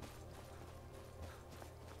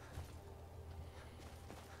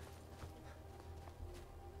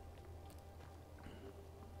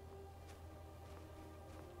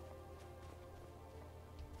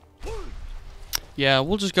 Yeah,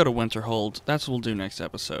 we'll just go to Winterhold. That's what we'll do next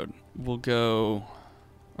episode. We'll go...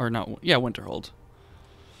 Or not... Yeah, Winterhold.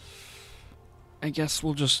 I guess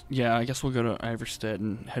we'll just... Yeah, I guess we'll go to Iverstead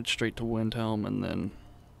and head straight to Windhelm and then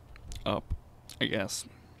up, I guess.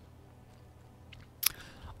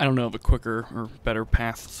 I don't know of a quicker or better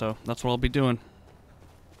path, so that's what I'll be doing.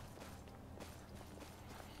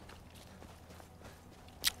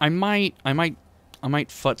 I might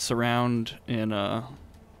futz around in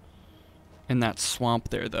that swamp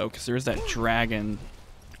there, though, because there's that dragon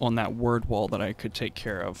on that word wall that I could take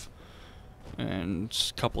care of. And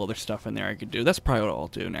a couple other stuff in there I could do. That's probably what I'll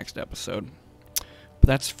do next episode. But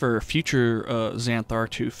that's for future Xanathar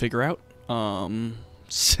to figure out,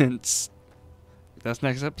 since that's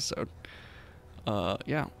next episode.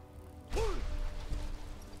 Yeah.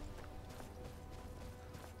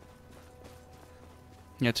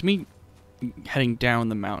 Yeah, to me, heading down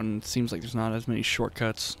the mountain seems like there's not as many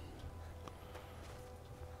shortcuts.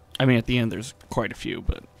 I mean, at the end there's quite a few,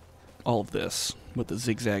 but all of this with the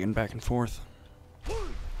zigzagging back and forth.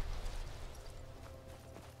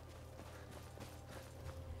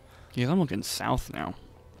 Yeah, I'm looking south now.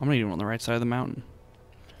 I'm not even on the right side of the mountain.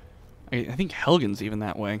 I think Helgen's even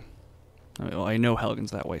that way. Well, I know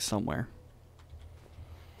Helgen's that way somewhere.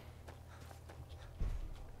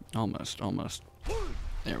 Almost, almost.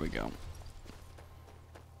 There we go.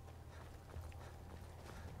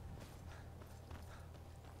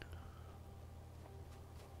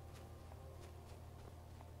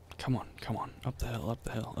 Come on, come on. Up the hill, up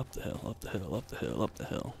the hill, up the hill, up the hill, up the hill, up the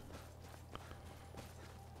hill.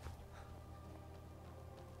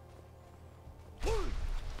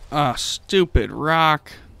 Ah, stupid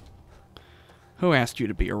rock. Who asked you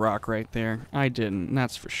to be a rock right there? I didn't,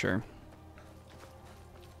 that's for sure.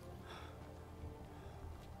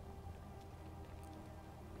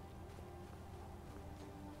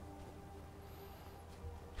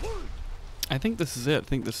 I think this is it. I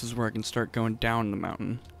think this is where I can start going down the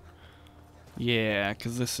mountain. Yeah,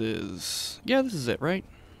 because this is... Yeah, this is it, right?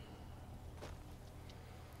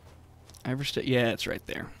 Iverstead? Yeah, it's right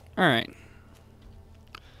there. Alright.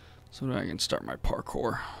 So now I can start my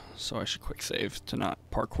parkour. So I should quick save to not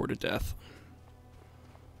parkour to death.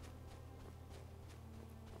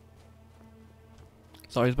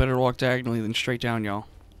 It's always better to walk diagonally than straight down, y'all.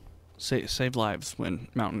 Save lives when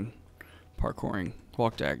mountain parkouring.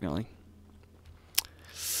 Walk diagonally.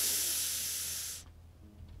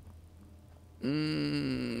 Oh,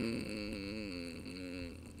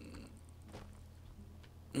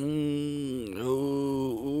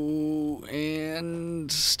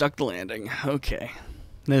 and stuck the landing. Okay.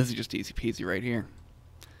 This is just easy peasy right here.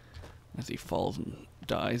 As he falls and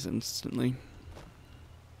dies instantly.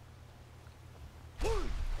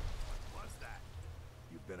 What's that?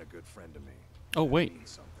 You've been a good friend to me. Oh, That wait. means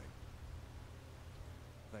something.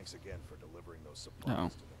 Thanks again for delivering those supplies Oh.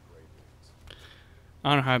 to the greybeards. I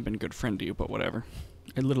don't know how I've been a good friend to you, but whatever.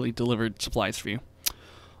 I literally delivered supplies for you.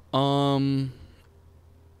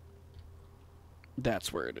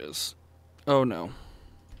 That's where it is. Oh no.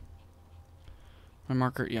 My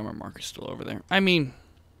marker, yeah, my marker's still over there. I mean,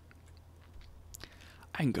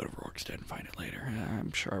 I can go to Rorikstead and find it later.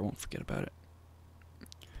 I'm sure I won't forget about it.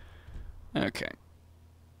 Okay.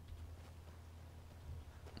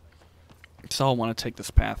 So I'll want to take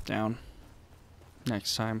this path down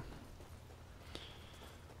next time.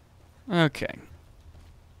 Okay.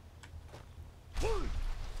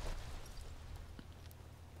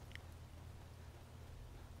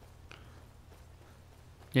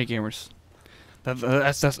 Yeah, gamers.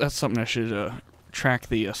 That's something I should track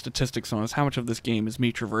the statistics on, is how much of this game is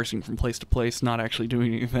me traversing from place to place, not actually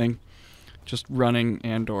doing anything. Just running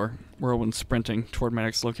and or whirlwind sprinting toward my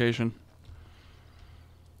next location.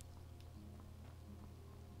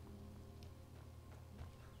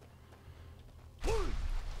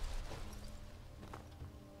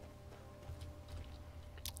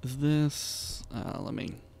 Is this... let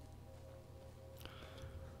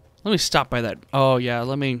me stop by that. Oh, yeah,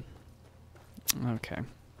 let me... Okay.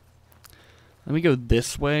 Let me go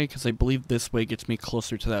this way, because I believe this way gets me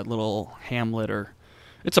closer to that little hamlet, or...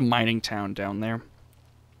 It's a mining town down there.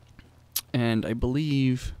 And I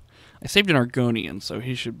believe... I saved an Argonian, so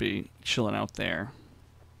he should be chilling out there.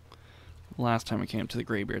 Last time I came to the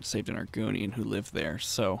Greybeards, saved an Argonian who lived there,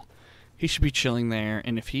 so... He should be chilling there,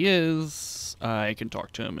 and if he is, I can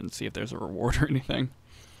talk to him and see if there's a reward or anything.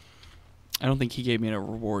 I don't think he gave me a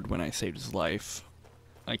reward when I saved his life.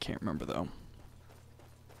 I can't remember, though.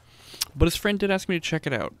 But his friend did ask me to check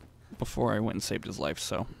it out before I went and saved his life,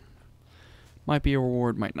 so... Might be a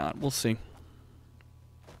reward, might not. We'll see.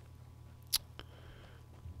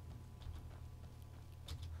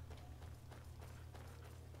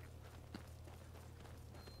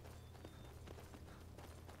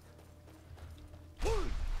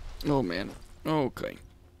 Oh, man. Okay.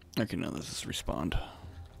 Okay, now this is respond.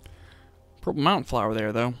 Purple mountain flower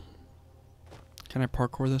there, though. Can I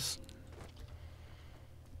parkour this?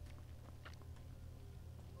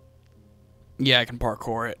 Yeah, I can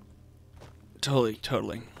parkour it. Totally,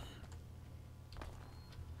 totally.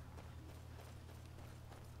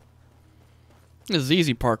 This is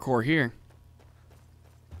easy parkour here.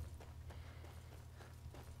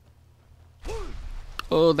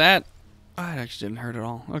 Oh, that... Oh, it actually didn't hurt at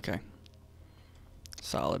all. Okay.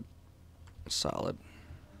 Solid. Solid.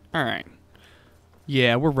 Alright.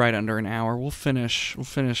 Yeah, we're right under an hour. We'll finish.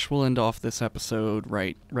 We'll end off this episode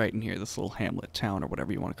right in here, this little hamlet town or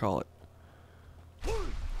whatever you want to call it.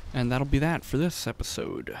 And that'll be that for this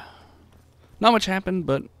episode. Not much happened,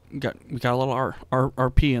 but we got a little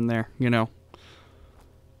RP in there, you know.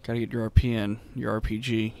 Gotta get your RP in, your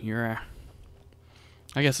RPG, your...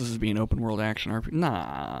 I guess this is being open world action RPG.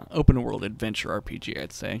 Nah, open world adventure RPG,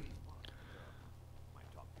 I'd say.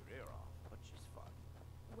 Might talk your ear off, but she's fun.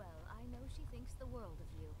 Well, I know she thinks the world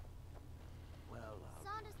of you. Well,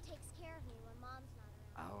 Saunders takes care of me when Mom's not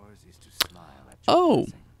around. ours is to smile at your Oh.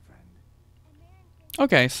 blessing, friend. And Marin thinks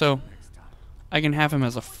Okay, so Next time, I can have him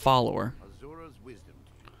as a follower. Azura's wisdom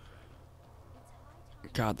to you,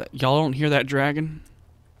 friend. God, that y'all don't hear that dragon?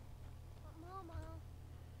 but Mama,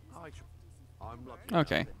 I'm lucky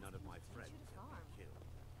Okay. enough that none of my friends have been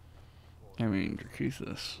killed. I mean,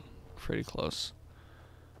 Jesus, pretty close.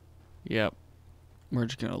 Yep. We're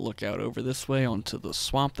just gonna look out over this way onto the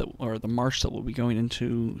swamp that, or the marsh that we'll be going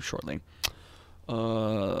into shortly.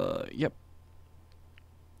 Yep.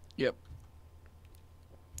 Yep.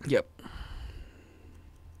 Yep.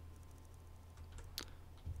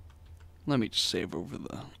 Let me just save over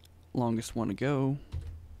the longest one to go.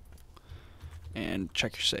 And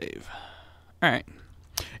check your save. Alright.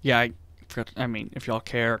 Yeah, I forgot. I mean, if y'all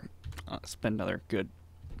care, spend another good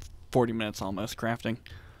 40 minutes almost crafting.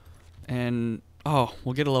 And, oh,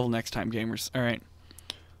 we'll get a level next time, gamers. Alright.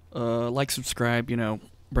 Like, subscribe, you know,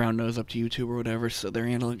 brown nose up to YouTube or whatever, so their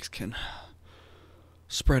analytics can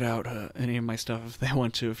spread out any of my stuff if they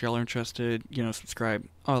want to. If y'all are interested, you know, subscribe,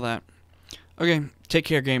 all that. Okay, take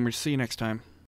care, gamers. See you next time.